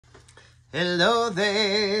Hello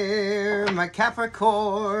there, my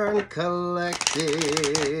Capricorn collective.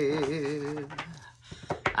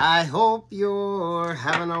 I hope you're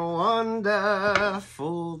having a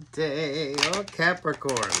wonderful day. Oh,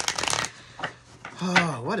 Capricorn.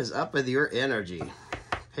 Oh, what is up with your energy?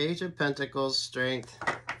 Page of Pentacles, Strength,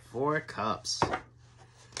 4 Cups.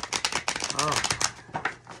 Oh.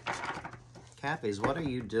 Cappies, what are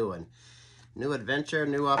you doing? New adventure,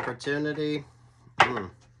 new opportunity.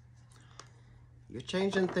 You're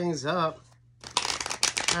changing things up.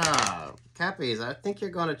 Cappies, I think you're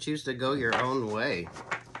going to choose to go your own way.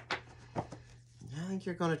 I think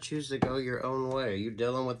you're going to choose to go your own way. Are you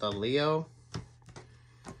dealing with a Leo?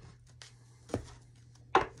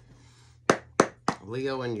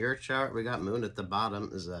 Leo in your chart. We got moon at the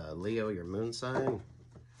bottom. Is Leo your moon sign?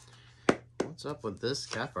 What's up with this,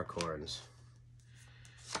 Capricorns?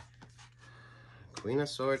 Queen of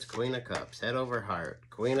Swords, Queen of Cups, Head over Heart,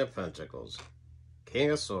 Queen of Pentacles,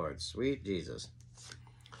 King of Swords, sweet Jesus.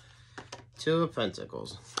 2 of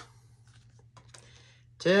Pentacles.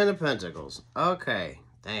 10 of Pentacles. Okay,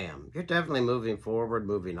 damn. You're definitely moving forward,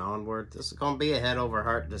 moving onward. This is going to be a head over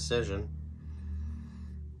heart decision.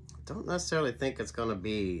 Don't necessarily think it's going to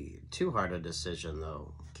be too hard a decision,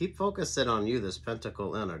 though. Keep focusing on you, this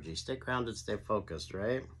Pentacle energy. Stay grounded, stay focused,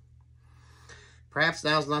 right? Perhaps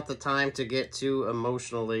now's not the time to get too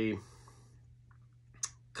emotionally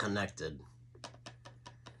connected.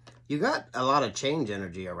 You got a lot of change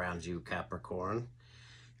energy around you, Capricorn.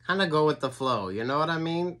 Kind of go with the flow, you know what I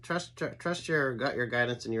mean? Trust your gut, your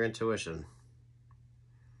guidance, and your intuition.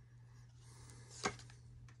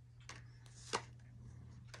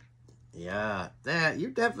 Yeah, you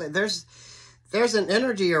definitely, there's an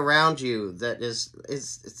energy around you that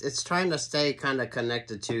it's trying to stay kind of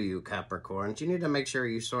connected to you, Capricorn. You need to make sure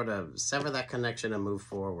you sort of sever that connection and move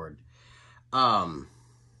forward.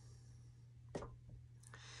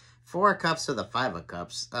 4 of Cups to the 5 of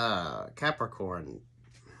Cups. Capricorn,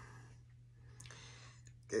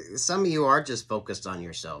 some of you are just focused on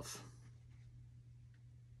yourself.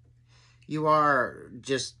 You are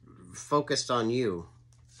just focused on you.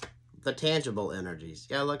 The tangible energies.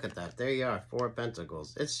 Yeah, look at that. There you are. 4 of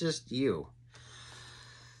Pentacles. It's just you.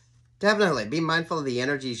 Definitely be mindful of the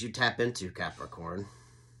energies you tap into, Capricorn.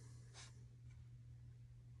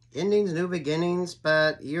 Endings, new beginnings,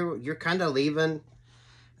 but you're kind of leaving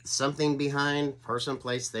something behind. Person,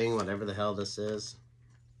 place, thing, whatever the hell this is.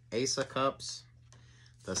 Ace of Cups.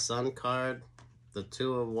 The Sun card. The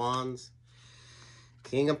 2 of Wands.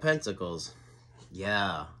 King of Pentacles.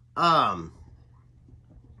 Yeah. Hot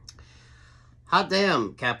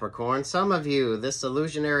damn, Capricorn. Some of you, this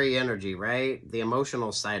illusionary energy, right? The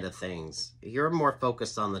emotional side of things. You're more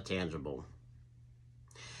focused on the tangible.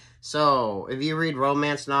 So, if you read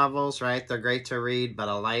romance novels, right? They're great to read, but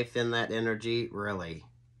a life in that energy, really,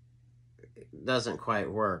 doesn't quite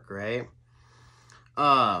work, right?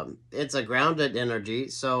 It's a grounded energy,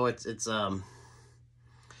 so it's Cappies,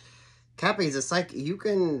 it's like you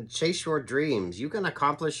can chase your dreams. You can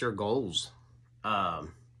accomplish your goals.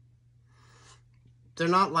 They're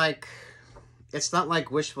not like, it's not like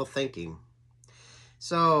wishful thinking.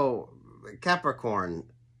 So, Capricorn,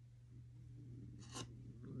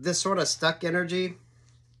 this sort of stuck energy,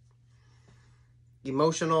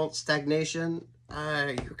 emotional stagnation,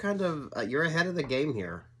 you're kind of, you're ahead of the game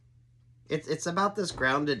here. It's about this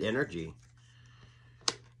grounded energy.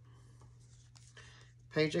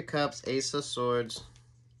 Page of Cups, Ace of Swords,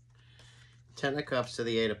 10 of Cups to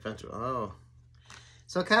the 8 of Pentacles. Oh.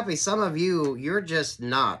 So, Cappy, some of you, you're just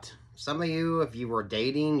not. Some of you, if you were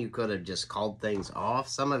dating, you could have just called things off.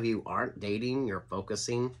 Some of you aren't dating. You're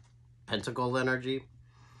focusing. Pentacle energy.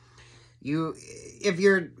 If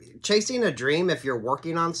you're chasing a dream, if you're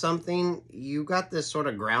working on something, you got this sort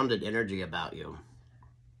of grounded energy about you.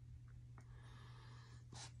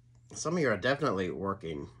 Some of you are definitely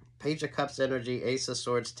working. Page of Cups energy, Ace of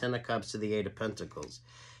Swords, 10 of Cups to the 8 of Pentacles.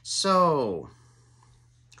 So,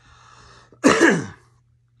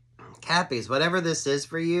 Cappies, whatever this is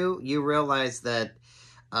for you, you realize that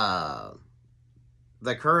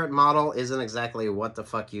the current model isn't exactly what the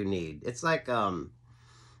fuck you need. It's like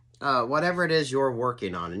whatever it is you're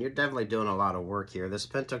working on, and you're definitely doing a lot of work here. This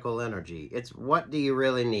Pentacle energy, it's what do you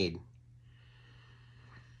really need?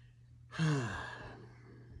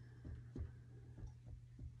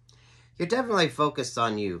 You're definitely focused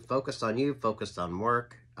on you. Focused on you, focused on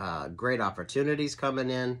work. Great opportunities coming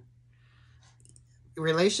in.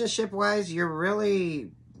 Relationship-wise,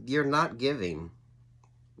 you're not giving.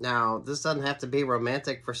 Now, this doesn't have to be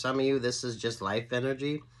romantic for some of you. This is just life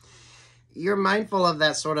energy. You're mindful of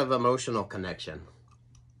that sort of emotional connection.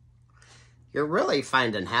 You're really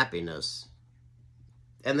finding happiness.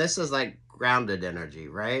 And this is like grounded energy,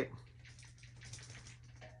 right?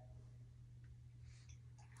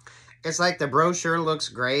 It's like the brochure looks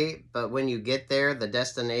great, but when you get there, the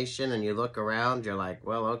destination, and you look around, you're like,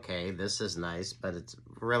 well, okay, this is nice, but it's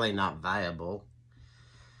really not viable.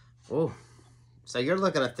 Oh, so you're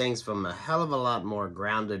looking at things from a hell of a lot more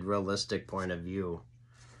grounded, realistic point of view.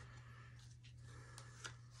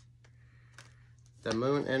 The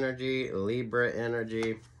moon energy, Libra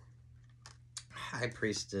energy, High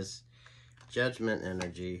Priestess, Judgment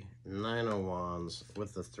energy, Nine of Wands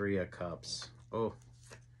with the Three of Cups. Oh.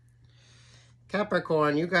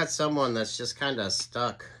 Capricorn, you got someone that's just kind of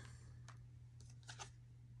stuck.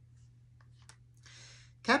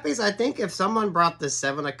 Cappies, I think if someone brought the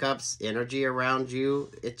Seven of Cups energy around you,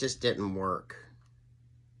 it just didn't work.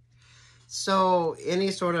 So any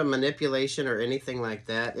sort of manipulation or anything like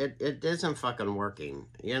that, it isn't fucking working,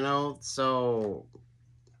 you know? So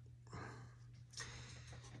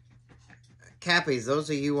Cappies,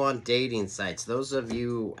 those of you on dating sites, those of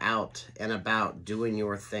you out and about doing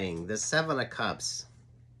your thing, the Seven of Cups.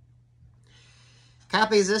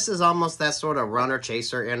 Cappies, this is almost that sort of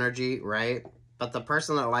runner-chaser energy, right? But the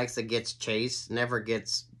person that likes to get chased never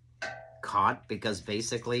gets caught, because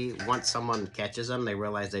basically once someone catches them, they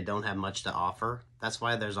realize they don't have much to offer. That's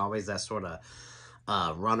why there's always that sort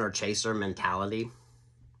of runner-chaser mentality.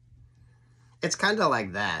 It's kind of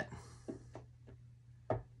like that.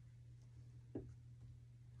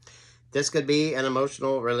 This could be an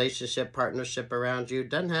emotional relationship, partnership around you.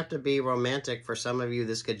 Doesn't have to be romantic. For some of you,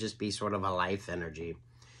 this could just be sort of a life energy.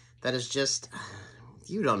 That is just,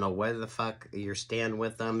 you don't know where the fuck you stand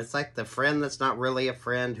with them. It's like the friend that's not really a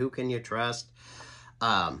friend. Who can you trust?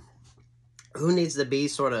 Who needs to be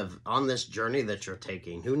sort of on this journey that you're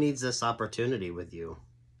taking? Who needs this opportunity with you?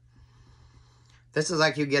 This is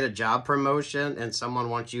like you get a job promotion and someone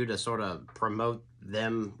wants you to sort of promote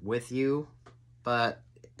them with you. But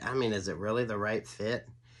I mean, is it really the right fit?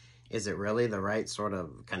 Is it really the right sort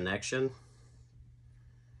of connection?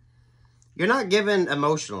 You're not given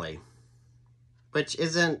emotionally, which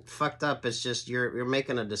isn't fucked up. It's just you're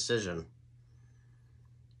making a decision.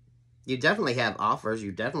 You definitely have offers.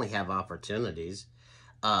 You definitely have opportunities.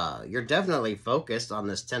 You're definitely focused on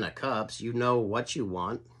this Ten of Cups. You know what you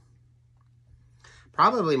want.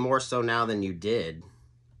 Probably more so now than you did.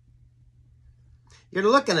 You're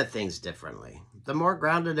looking at things differently. The more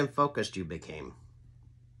grounded and focused you became.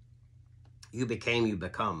 You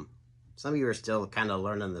become. Some of you are still kind of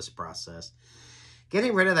learning this process.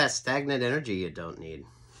 Getting rid of that stagnant energy you don't need.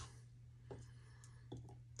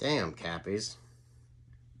 Damn, Cappies.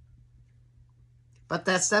 But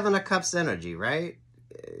that Seven of Cups energy, right?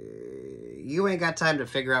 You ain't got time to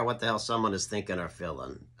figure out what the hell someone is thinking or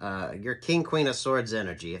feeling. Your King, Queen of Swords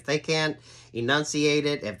energy. If they can't enunciate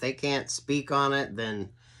it, if they can't speak on it, then,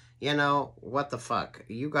 you know, what the fuck?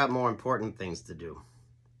 You got more important things to do.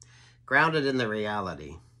 Grounded in the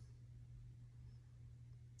reality.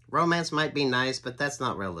 Romance might be nice, but that's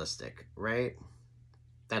not realistic, right?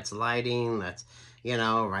 That's lighting, that's, you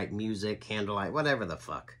know, right, music, candlelight, whatever the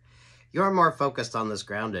fuck. You're more focused on this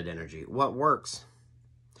grounded energy. What works?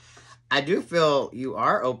 I do feel you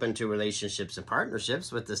are open to relationships and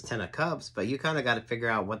partnerships with this Ten of Cups, but you kind of got to figure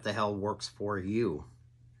out what the hell works for you.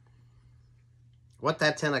 What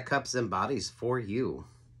that Ten of Cups embodies for you.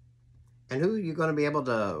 And who you're going to be able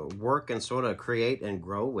to work and sort of create and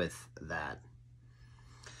grow with that.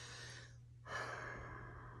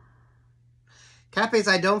 Cappies,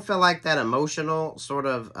 I don't feel like that emotional sort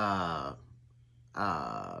of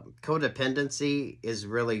codependency is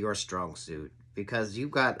really your strong suit, because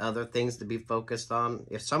you've got other things to be focused on.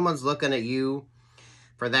 If someone's looking at you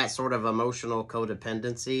for that sort of emotional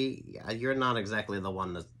codependency, you're not exactly the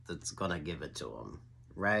one that's going to give it to them,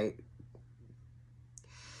 right?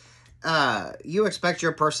 You expect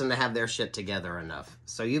your person to have their shit together enough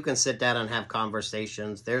so you can sit down and have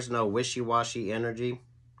conversations. There's no wishy-washy energy.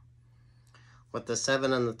 With the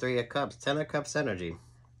Seven and the Three of Cups, Ten of Cups energy.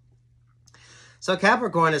 So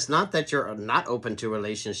Capricorn, it's not that you're not open to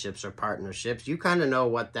relationships or partnerships. You kind of know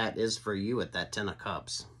what that is for you at that Ten of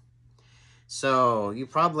Cups. So you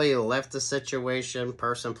probably left a situation,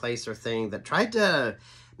 person, place, or thing that tried to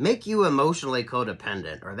make you emotionally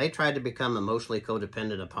codependent, or they tried to become emotionally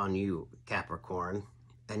codependent upon you, Capricorn.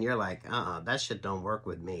 And you're like, that shit don't work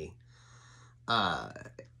with me.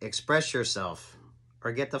 Express yourself.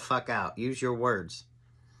 Or get the fuck out. Use your words.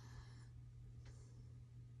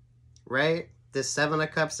 Right? This Seven of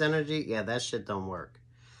Cups energy, yeah, that shit don't work.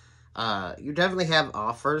 You definitely have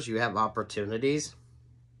offers. You have opportunities.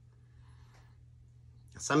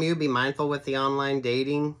 Some of you be mindful with the online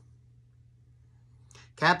dating.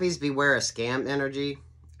 Cappies, beware of scam energy.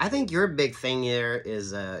 I think your big thing here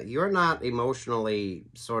is you're not emotionally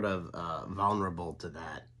sort of vulnerable to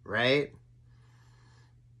that, right?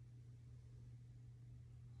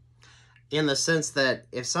 In the sense that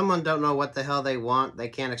if someone don't know what the hell they want, they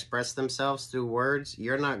can't express themselves through words,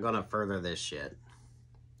 you're not going to further this shit.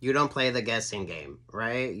 You don't play the guessing game,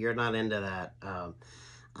 right? You're not into that.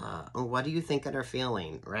 Oh, what do you think of their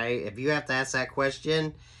feeling, right? If you have to ask that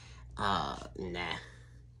question, nah,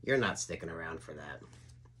 you're not sticking around for that.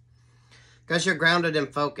 Because you're grounded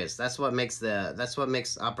and focused. That's what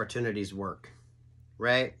makes opportunities work,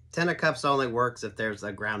 right? 10 of Cups only works if there's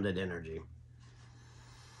a grounded energy.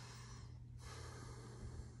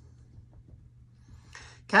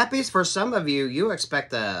 Cappies, for some of you, you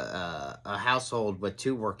expect a household with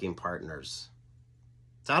 2 working partners.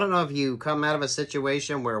 So I don't know if you come out of a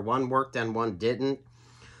situation where one worked and one didn't,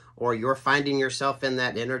 or you're finding yourself in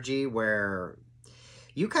that energy where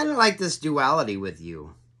you kind of like this duality with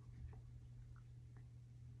you.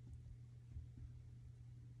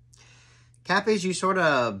 Cappies, you sort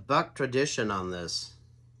of buck tradition on this.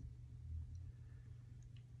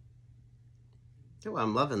 Oh,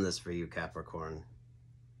 I'm loving this for you, Capricorn.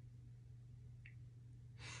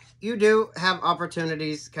 You do have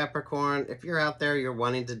opportunities, Capricorn. If you're out there, you're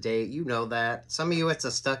wanting to date, you know that. Some of you, it's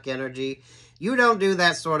a stuck energy. You don't do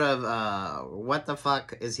that sort of, what the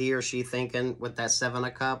fuck is he or she thinking with that 7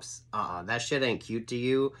 of Cups? That shit ain't cute to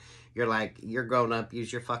you. You're like, you're grown up,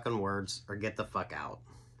 use your fucking words, or get the fuck out.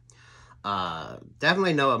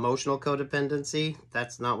 Definitely no emotional codependency.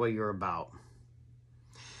 That's not what you're about.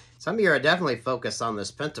 Some of you are definitely focused on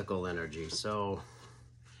this Pentacle energy, so...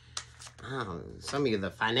 some of you,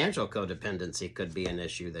 the financial codependency could be an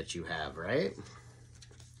issue that you have, right?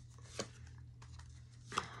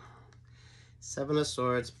 7 of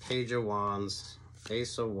Swords, Page of Wands,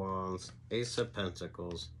 Ace of Wands, Ace of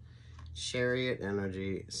Pentacles, Chariot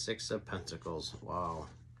energy, 6 of Pentacles. Wow.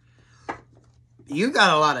 You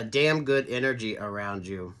got a lot of damn good energy around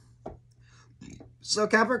you. So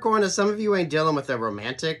Capricorn, if some of you ain't dealing with a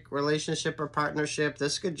romantic relationship or partnership,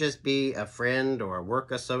 this could just be a friend or a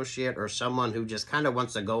work associate or someone who just kind of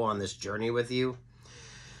wants to go on this journey with you.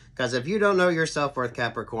 Because if you don't know your self-worth,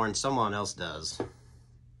 Capricorn, someone else does.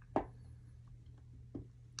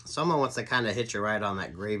 Someone wants to kind of hit you right on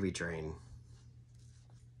that gravy train.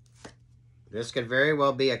 This could very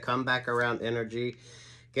well be a comeback around energy.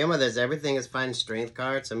 Again, with this, everything is fine strength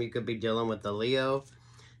card. Some of you could be dealing with the Leo.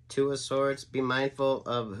 2 of Swords, be mindful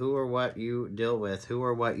of who or what you deal with, who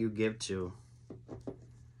or what you give to.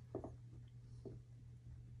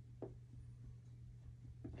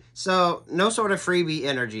 So, no sort of freebie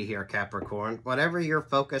energy here, Capricorn. Whatever you're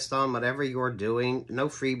focused on, whatever you're doing, no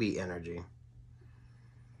freebie energy.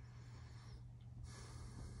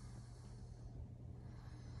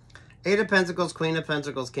 Eight of Pentacles, Queen of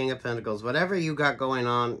Pentacles, King of Pentacles. Whatever you got going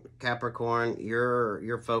on, Capricorn,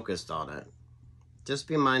 you're focused on it. Just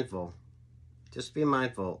be mindful. Just be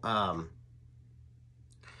mindful.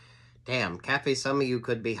 Damn, Cappy, some of you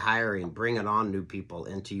could be hiring, bringing on new people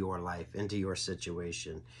into your life, into your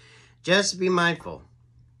situation. Just be mindful.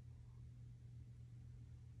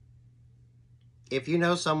 If you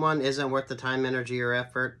know someone isn't worth the time, energy, or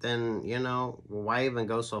effort, then, you know, why even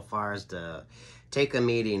go so far as to take a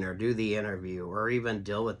meeting or do the interview or even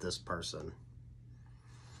deal with this person?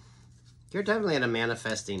 You're definitely in a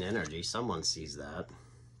manifesting energy. Someone sees that.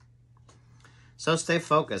 So stay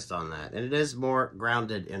focused on that. And it is more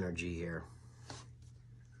grounded energy here.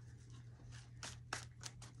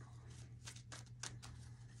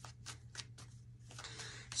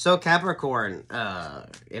 So Capricorn,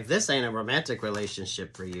 if this ain't a romantic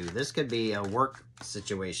relationship for you, this could be a work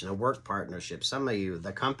situation, a work partnership. Some of you,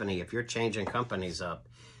 the company, if you're changing companies up,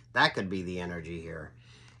 that could be the energy here.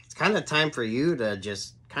 It's kind of time for you to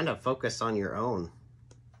just kind of focus on your own.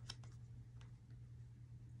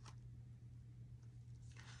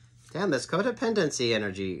 Damn, this codependency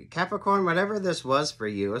energy. Capricorn, whatever this was for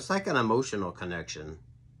you, it's like an emotional connection.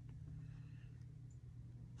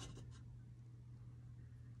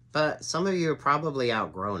 But some of you have probably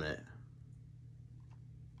outgrown it.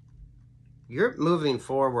 You're moving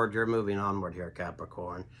forward, you're moving onward here,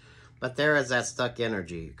 Capricorn. But there is that stuck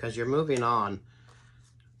energy because you're moving on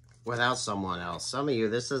without someone else. Some of you,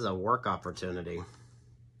 this is a work opportunity.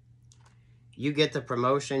 You get the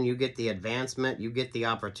promotion, you get the advancement, you get the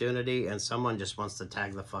opportunity, and someone just wants to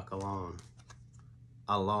tag the fuck along.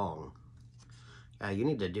 You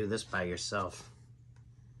need to do this by yourself.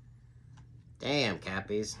 Damn,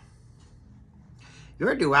 Cappies.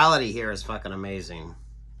 Your duality here is fucking amazing.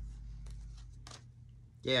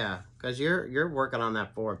 Yeah, because you're working on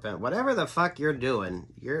that 4 of Pentacles. Whatever the fuck you're doing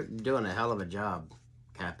a hell of a job,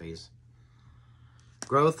 Cappies.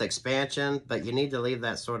 Growth, expansion, but you need to leave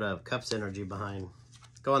that sort of Cups energy behind.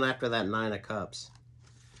 Going after that 9 of Cups.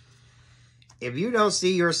 If you don't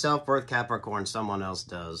see your self-worth, Capricorn, someone else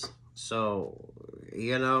does. So,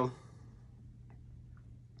 you know,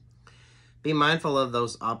 be mindful of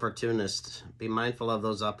those opportunists. Be mindful of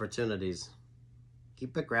those opportunities.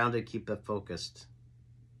 Keep it grounded, keep it focused.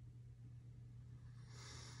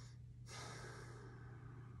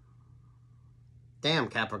 Damn,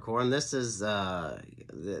 Capricorn, this is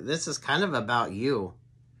kind of about you.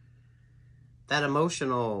 That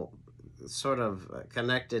emotional sort of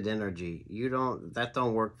connected energy. That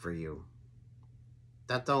don't work for you.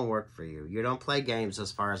 That don't work for you. You don't play games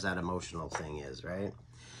as far as that emotional thing is, right?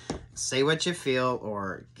 Say what you feel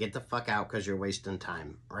or get the fuck out because you're wasting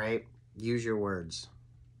time, right? Use your words.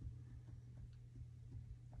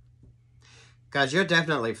 Because you're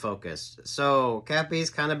definitely focused. So,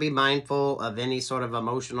 Cappies, kind of be mindful of any sort of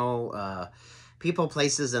emotional people,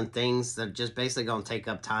 places, and things that just basically going to take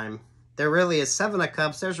up time. There really is 7 of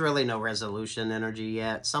Cups. There's really no resolution energy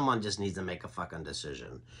yet. Someone just needs to make a fucking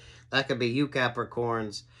decision. That could be you,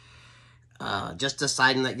 Capricorns. Just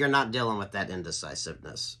deciding that you're not dealing with that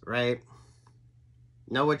indecisiveness, right?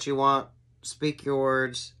 Know what you want. Speak your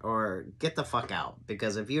words or get the fuck out.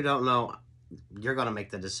 Because if you don't know, you're going to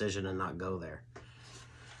make the decision and not go there.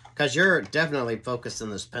 Because you're definitely focused on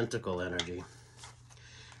this Pentacle energy.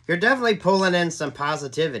 You're definitely pulling in some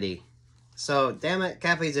positivity. So, damn it,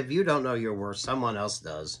 Cappies, if you don't know your worth, someone else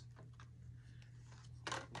does.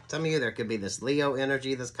 Some of you, there could be this Leo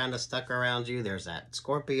energy that's kind of stuck around you. There's that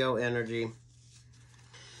Scorpio energy.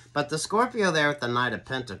 But the Scorpio there with the Knight of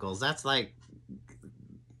Pentacles, that's like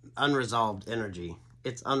unresolved energy.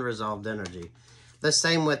 It's unresolved energy. The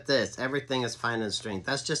same with this. Everything is fine and strength.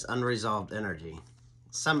 That's just unresolved energy.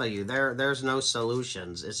 Some of you, there's no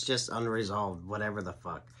solutions. It's just unresolved, whatever the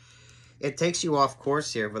fuck. It takes you off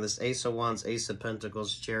course here for this Ace of Wands, Ace of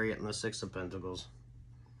Pentacles, Chariot, and the 6 of Pentacles.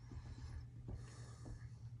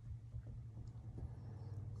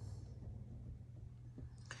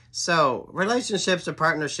 So, relationships or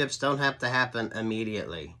partnerships don't have to happen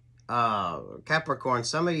immediately. Capricorn,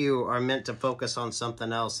 some of you are meant to focus on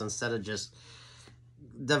something else instead of just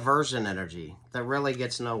diversion energy that really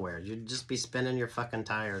gets nowhere. You'd just be spinning your fucking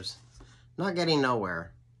tires. Not getting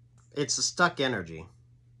nowhere. It's a stuck energy.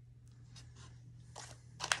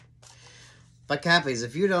 But Cappies,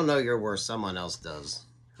 if you don't know your worth, someone else does.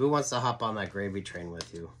 Who wants to hop on that gravy train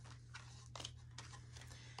with you?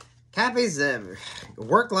 Cappies,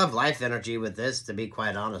 work, love, life energy with this, to be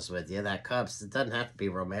quite honest with you. That Cups, it doesn't have to be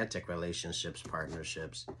romantic relationships,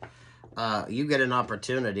 partnerships. You get an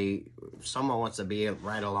opportunity, someone wants to be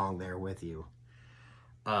right along there with you.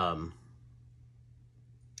 But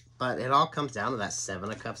it all comes down to that 7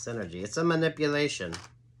 of Cups energy. It's a manipulation.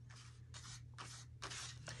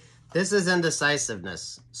 This is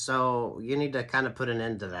indecisiveness, so you need to kind of put an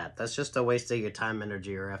end to that. That's just a waste of your time,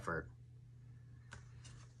 energy, or effort.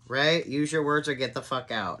 Right? Use your words or get the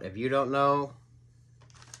fuck out. If you don't know,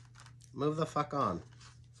 move the fuck on.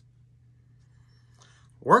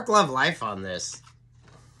 Work, love, life on this.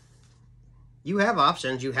 You have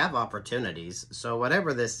options. You have opportunities. So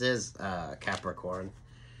whatever this is, Capricorn,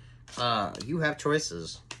 you have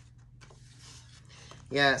choices.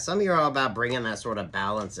 Yeah, some of you are all about bringing that sort of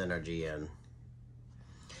balance energy in.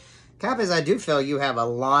 Cappies, I do feel you have a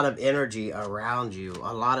lot of energy around you.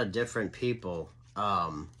 A lot of different people.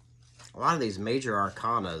 A lot of these major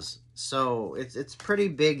arcanas. So it's pretty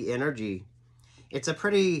big energy. It's a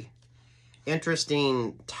pretty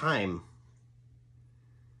interesting time.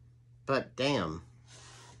 But damn.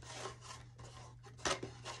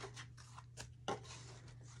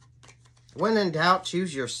 When in doubt,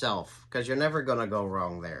 choose yourself. Because you're never going to go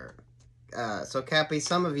wrong there. So, Cappy,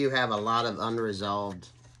 some of you have a lot of unresolved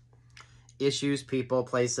issues, people,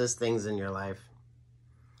 places, things in your life.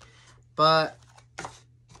 But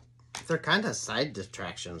they're kind of side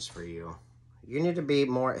distractions for you. You need to be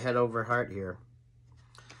more head over heart here.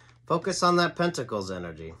 Focus on that Pentacles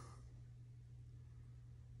energy.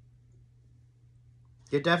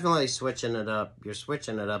 You're definitely switching it up. You're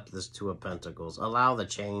switching it up, this 2 of Pentacles. Allow the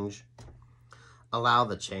change. Allow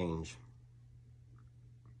the change.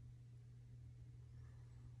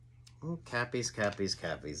 Oh, Cappies, Cappies,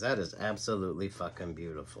 Cappies. That is absolutely fucking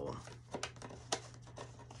beautiful.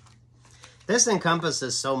 This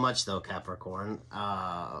encompasses so much, though, Capricorn.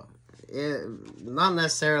 Not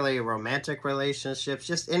necessarily romantic relationships,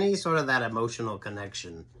 just any sort of that emotional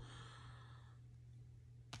connection.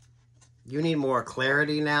 You need more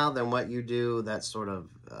clarity now than what you do. That sort of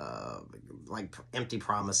like empty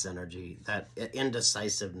promise energy, that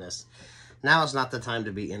indecisiveness. Now is not the time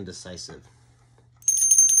to be indecisive.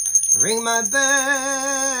 Ring my bell,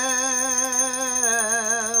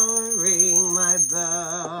 ring my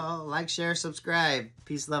bell. Like, share, subscribe.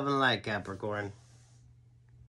 Peace, love, and light, Capricorn.